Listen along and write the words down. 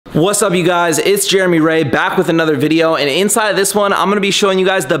What's up, you guys? It's Jeremy Ray back with another video, and inside of this one I'm going to be showing you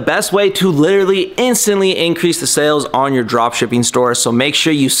guys the best way to literally instantly increase the sales on your dropshipping store. So make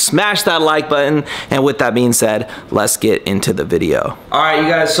sure you smash that like button, and with that being said, let's get into the video. Alright, you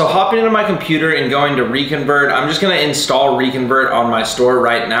guys, so hopping into my computer and going to Reconvert. I'm just going to install Reconvert on my store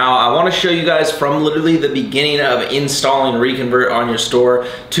right now. I want to show you guys from literally the beginning of installing Reconvert on your store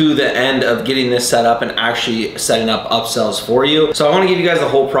to the end of getting this set up and actually setting up upsells for you. So I want to give you guys the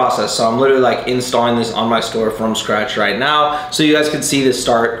whole process. So I'm literally like installing this on my store from scratch right now, so you guys can see the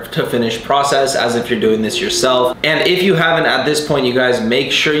start to finish process as if you're doing this yourself. And if you haven't at this point, you guys,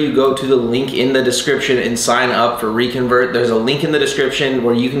 make sure you go to the link in the description and sign up for Reconvert. There's a link in the description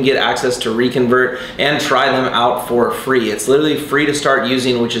where you can get access to Reconvert and try them out for free. It's literally free to start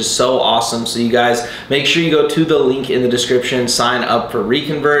using, which is so awesome. So you guys, make sure you go to the link in the description, sign up for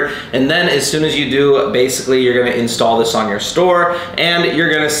Reconvert, and then as soon as you do, basically you're going to install this on your store and you're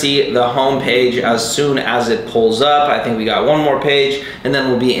going to see the home page as soon as it pulls up. I think we got one more page and then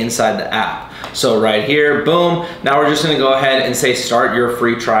we'll be inside the app. So right here, boom. Now we're just gonna go ahead and say start your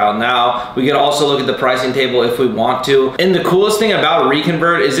free trial now. We can also look at the pricing table if we want to. And the coolest thing about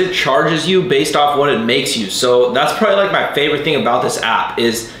Reconvert is it charges you based off what it makes you. So that's probably like my favorite thing about this app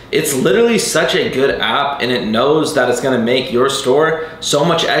is it's literally such a good app, and it knows that it's gonna make your store so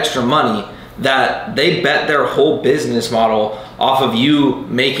much extra money that they bet their whole business model off of you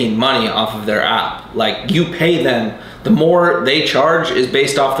making money off of their app. Like, you pay them, the more they charge is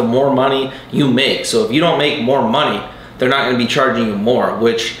based off the more money you make. So if you don't make more money, they're not gonna be charging you more,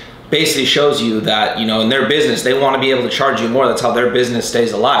 which basically shows you that, you know, in their business, they wanna be able to charge you more. That's how their business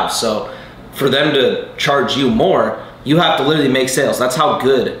stays alive. So for them to charge you more, you have to literally make sales. That's how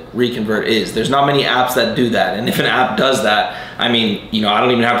good Reconvert is. There's not many apps that do that. And if an app does that, I mean, you know, I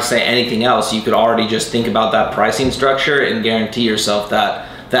don't even have to say anything else. You could already just think about that pricing structure and guarantee yourself that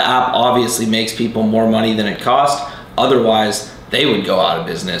the app obviously makes people more money than it costs. Otherwise, they would go out of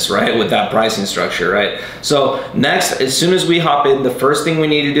business, right? With that pricing structure, right? So next, as soon as we hop in, the first thing we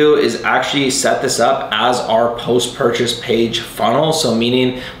need to do is actually set this up as our post-purchase page funnel. So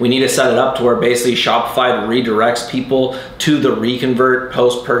meaning we need to set it up to where basically Shopify redirects people to the Reconvert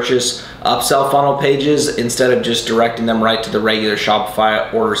post-purchase upsell funnel pages instead of just directing them right to the regular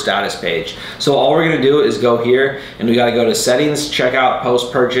Shopify order status page. So all we're gonna do is go here and we gotta go to settings, check out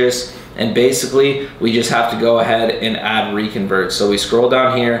post-purchase, and basically we just have to go ahead and add Reconvert. So we scroll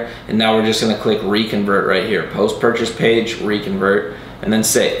down here and now we're just gonna click Reconvert right here, post-purchase page, Reconvert, and then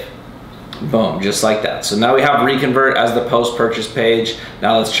save. Boom, just like that. So now we have Reconvert as the post-purchase page.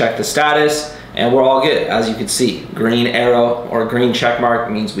 Now let's check the status and we're all good. As you can see, green arrow or green check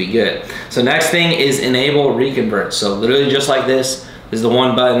mark means we good. So next thing is enable Reconvert. So literally just like this is the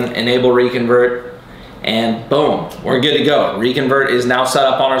one button, enable Reconvert, and boom, we're good to go. Reconvert is now set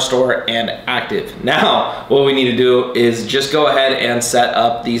up on our store and active. Now, what we need to do is just go ahead and set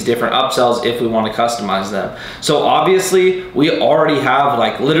up these different upsells if we want to customize them. So obviously, we already have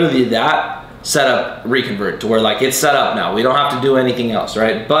like literally that set up Reconvert to where like it's set up now. We don't have to do anything else,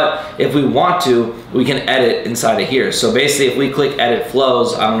 right? But if we want to, we can edit inside of here. So basically if we click edit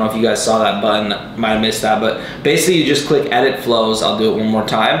flows, I don't know if you guys saw that button, might have missed that, but basically you just click edit flows. I'll do it one more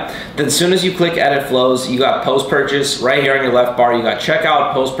time. Then as soon as you click edit flows, you got post-purchase right here on your left bar. You got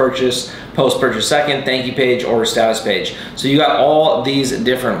checkout, post-purchase, post-purchase second, thank you page, order status page. So you got all these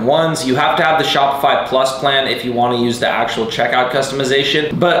different ones. You have to have the Shopify Plus plan if you want to use the actual checkout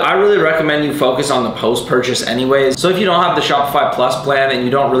customization, but I really recommend you focus on the post-purchase anyways. So if you don't have the Shopify Plus plan and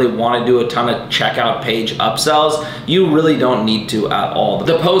you don't really want to do a ton of checkout page upsells, you really don't need to at all.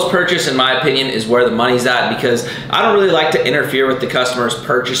 The post-purchase, in my opinion, is where the money's at, because I don't really like to interfere with the customers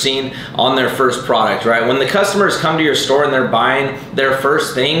purchasing on their first product, right? When the customers come to your store and they're buying their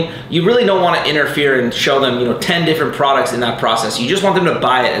first thing, you really don't want to interfere and show them, you know, 10 different products in that process. You just want them to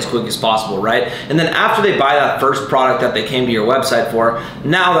buy it as quick as possible, right? And then after they buy that first product that they came to your website for,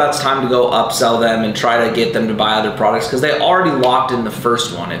 now that's time to go upsell them and try to get them to buy other products because they already locked in the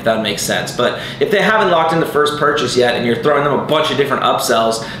first one, if that makes sense. But if they haven't locked in the first purchase yet and you're throwing them a bunch of different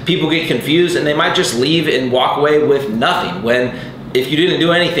upsells, people get confused and they might just leave and walk away with nothing, when if you didn't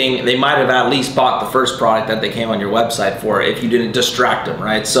do anything, they might have at least bought the first product that they came on your website for if you didn't distract them,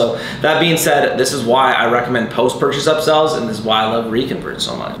 right? So that being said, this is why I recommend post-purchase upsells, and this is why I love Reconvert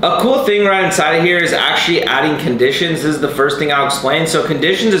so much. A cool thing right inside of here is actually adding conditions. This is the first thing I'll explain. So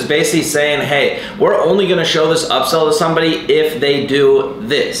conditions is basically saying, hey, we're only gonna show this upsell to somebody if they do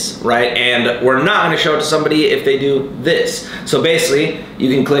this, right? And we're not gonna show it to somebody if they do this. So basically,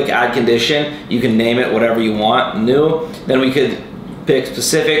 you can click add condition, you can name it whatever you want, new, then we could pick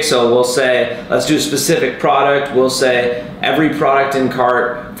specific, so we'll say, let's do specific product. We'll say every product in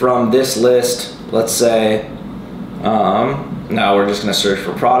cart from this list. Let's say, now we're just gonna search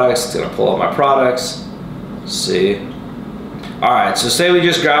for products. It's gonna pull up my products. Let's see. All right, so say we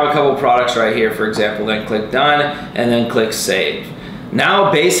just grab a couple products right here, for example, then click done, and then click save.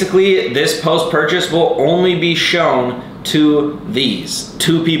 Now, basically, this post-purchase will only be shown to these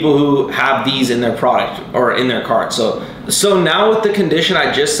two people who have these in their product or in their cart. So now with the condition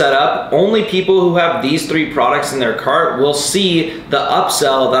I just set up, only people who have these 3 products in their cart will see the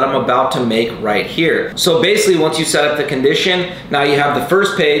upsell that I'm about to make right here. So basically, once you set up the condition, now you have the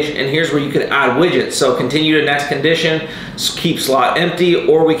first page, and here's where you could add widgets. So continue to next condition, keep slot empty,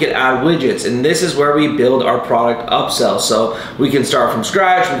 or we could add widgets. And this is where we build our product upsell. So we can start from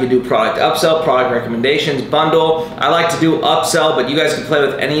scratch. We can do product upsell, product recommendations, bundle. I like to do upsell, but you guys can play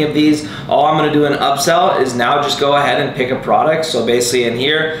with any of these. All I'm gonna do in upsell is now just go ahead and pick a product. So basically in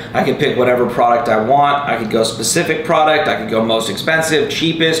here, I can pick whatever product I want. I could go specific product. I could go most expensive,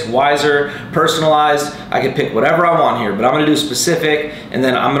 cheapest, wiser, personalized. I could pick whatever I want here, but I'm gonna do specific, and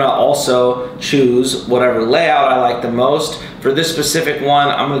then I'm gonna also choose whatever layout I like the most. For this specific one,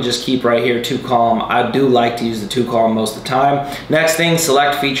 I'm gonna just keep right here 2-column. I do like to use the 2-column most of the time. Next thing,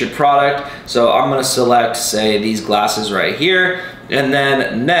 select featured product. So I'm gonna select, say, these glasses right here. And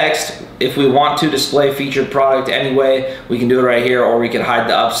then next, if we want to display featured product anyway, we can do it right here, or we can hide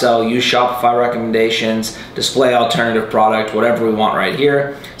the upsell, use Shopify recommendations, display alternative product, whatever we want right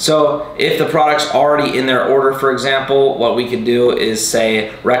here. So if the product's already in their order, for example, what we could do is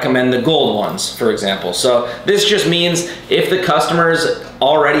say, recommend the gold ones, for example. So this just means if the customers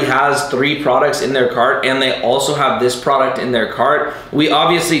already has 3 products in their cart and they also have this product in their cart, we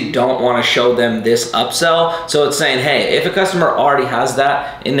obviously don't want to show them this upsell. So it's saying, hey, if a customer already has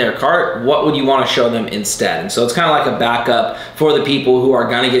that in their cart, what would you want to show them instead? And so it's kind of like a backup for the people who are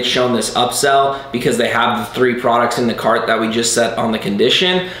going to get shown this upsell because they have the 3 products in the cart that we just set on the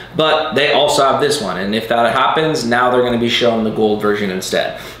condition, but they also have this one. And if that happens, now they're going to be shown the gold version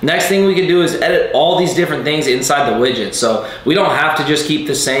instead. Next thing we can do is edit all these different things inside the widget. So we don't have to just keep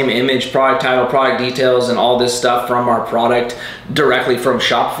the same image, product title, product details, and all this stuff from our product directly from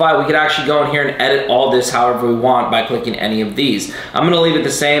Shopify. We could actually go in here and edit all this however we want by clicking any of these. I'm gonna leave it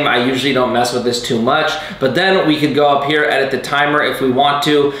the same. I usually don't mess with this too much, but then we could go up here, edit the timer if we want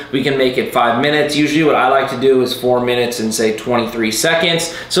to. We can make it 5 minutes. Usually what I like to do is 4 minutes and say 23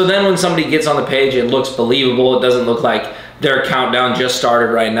 seconds. So then when somebody gets on the page, it looks believable. It doesn't look like their countdown just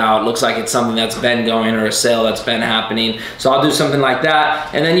started right now. It looks like it's something that's been going or a sale that's been happening. So I'll do something like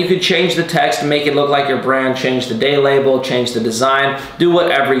that. And then you could change the text to make it look like your brand, change the day label, change the design, do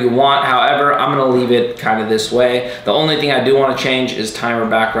whatever you want. However, I'm gonna leave it kind of this way. The only thing I do wanna change is timer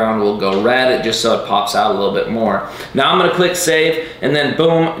background will go red just so it pops out a little bit more. Now I'm gonna click save, and then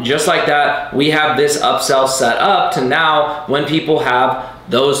boom, just like that, we have this upsell set up to now when people have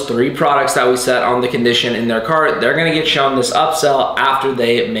those 3 products that we set on the condition in their cart, they're gonna get shown this upsell after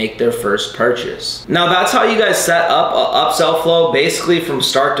they make their first purchase. Now that's how you guys set up an upsell flow basically from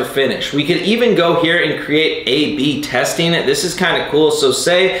start to finish. We could even go here and create A/B testing. This is kind of cool. So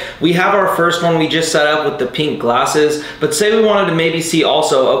say we have our first one we just set up with the pink glasses, but say we wanted to maybe see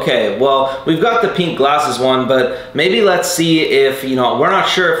also, okay, well, we've got the pink glasses one, but maybe let's see if, you know, we're not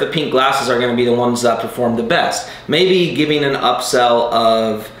sure if the pink glasses are gonna be the ones that perform the best. Maybe giving an upsell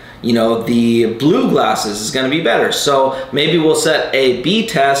of, you know, the blue glasses is going to be better. So maybe we'll set a B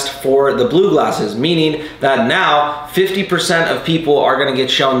test for the blue glasses, meaning that now 50% of people are going to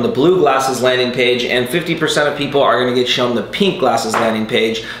get shown the blue glasses landing page and 50% of people are going to get shown the pink glasses landing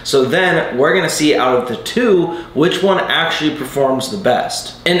page. So then we're going to see out of the 2 which one actually performs the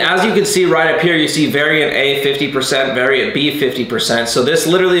best. And as you can see right up here, you see variant A 50%, variant B 50%. So this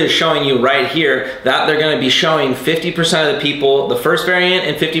literally is showing you right here that they're going to be showing 50% of the people the first variant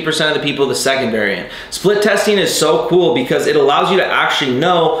and 50% of the people the second variant. Split testing is so cool because it allows you to actually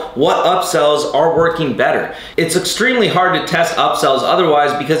know what upsells are working better. It's extremely hard to test upsells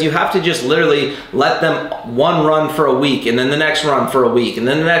otherwise because you have to just literally let them one run for a week and then the next run for a week and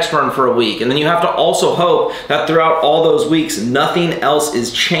then the next run for a week, and then you have to also hope that throughout all those weeks nothing else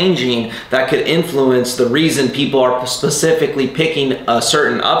is changing that could influence the reason people are specifically picking a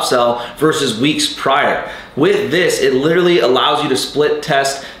certain upsell versus weeks prior. With this, it literally allows you to split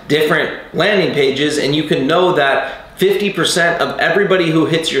test different landing pages, and you can know that 50% of everybody who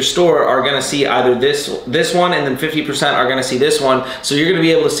hits your store are gonna see either this one, and then 50% are gonna see this one. So you're gonna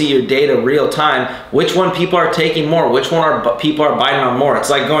be able to see your data real time, which one people are taking more, which one people are biting on more. It's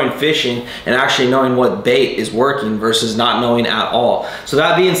like going fishing and actually knowing what bait is working versus not knowing at all. So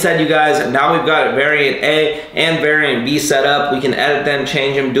that being said, you guys, now we've got variant A and variant B set up. We can edit them,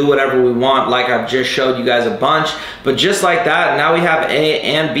 change them, do whatever we want, like I've just showed you guys a bunch. But just like that, now we have A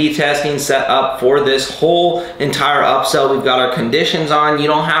and B testing set up for this whole entire upsell. We've got our conditions on. You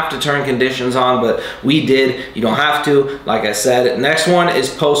don't have to turn conditions on, but we did. You don't have to, like I said. Next one is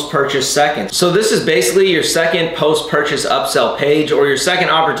post-purchase second. So this is basically your second post-purchase upsell page, or your second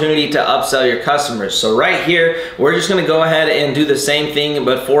opportunity to upsell your customers. So right here, we're just gonna go ahead and do the same thing,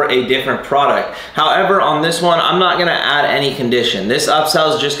 but for a different product. However, on this one, I'm not gonna add any condition. This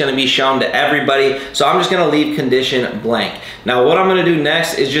upsell is just gonna be shown to everybody, so I'm just gonna leave condition blank. Now what I'm gonna do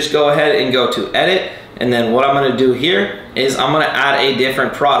next is just go ahead and go to edit, and then what I'm gonna do here is I'm gonna add a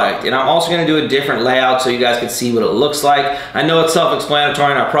different product, and I'm also gonna do a different layout so you guys can see what it looks like. I know it's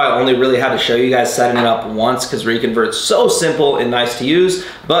self-explanatory, and I probably only really had to show you guys setting it up once because Reconvert's so simple and nice to use,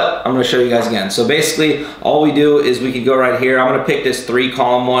 but I'm gonna show you guys again. So basically, all we do is we could go right here. I'm gonna pick this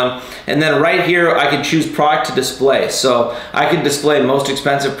 3-column one, and then right here, I could choose product to display. So I could display most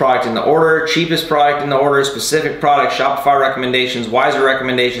expensive product in the order, cheapest product in the order, specific product, Shopify recommendations, wiser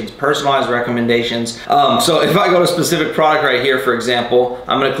recommendations, personalized recommendations. So if I go to specific product right here, for example,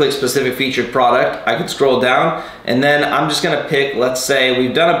 I'm gonna click specific featured product. I could scroll down, and then I'm just gonna pick, let's say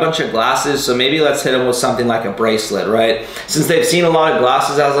we've done a bunch of glasses, so maybe let's hit them with something like a bracelet, right? Since they've seen a lot of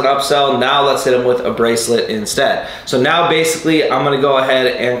glasses as an upsell, now let's hit them with a bracelet instead. So now basically I'm gonna go ahead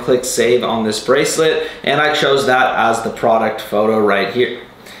and click save on this bracelet, and I chose that as the product photo right here.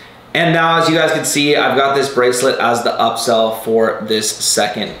 And now, as you guys can see, I've got this bracelet as the upsell for this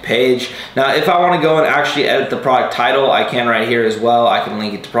second page. Now, if I want to go and actually edit the product title, I can right here as well. I can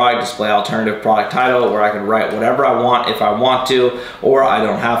link it to product, display alternative product title, where I can write whatever I want if I want to, or I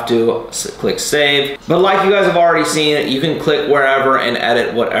don't have to. Click save. But like you guys have already seen, you can click wherever and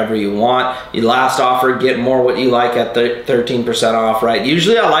edit whatever you want. Your last offer, get more what you like at 13% off, right?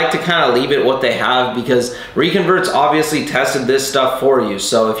 Usually I like to kind of leave it what they have, because Reconvert's obviously tested this stuff for you.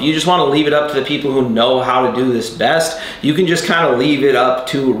 So if you just want to leave it up to the people who know how to do this best, you can just kind of leave it up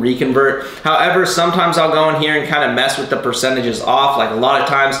to Reconvert. However, sometimes I'll go in here and kind of mess with the percentages off. Like a lot of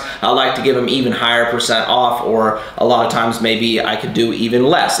times I like to give them even higher % off, or a lot of times maybe I could do even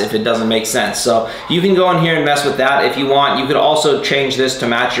less if it doesn't make sense. So you can go in here and mess with that if you want. You could also change this to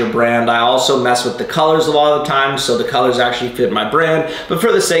match your brand. I also mess with the colors a lot of the time, so the colors actually fit my brand. But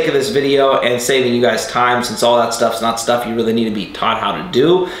for the sake of this video and saving you guys time, since all that stuff's not stuff you really need to be taught how to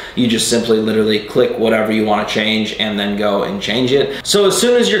do, you just simply literally click whatever you want to change and then go and change it. So as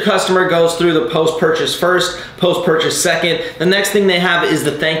soon as your customer goes through the post-purchase first, post-purchase second, the next thing they have is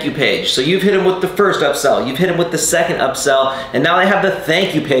the thank you page. So you've hit them with the first upsell, you've hit them with the second upsell, and now they have the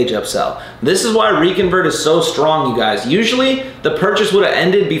thank you page upsell. This is why Reconvert is so strong, you guys. Usually the purchase would have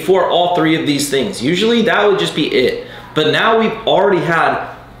ended before all 3 of these things. Usually that would just be it. But now we've already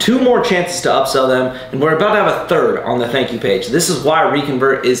had 2 more chances to upsell them, and we're about to have a 3rd on the thank you page. This is why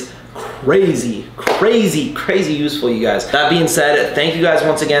Reconvert is crazy useful, you guys. That being said, thank you guys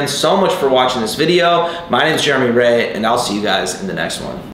once again so much for watching this video. My name is Jeremy Ray, and I'll see you guys in the next one.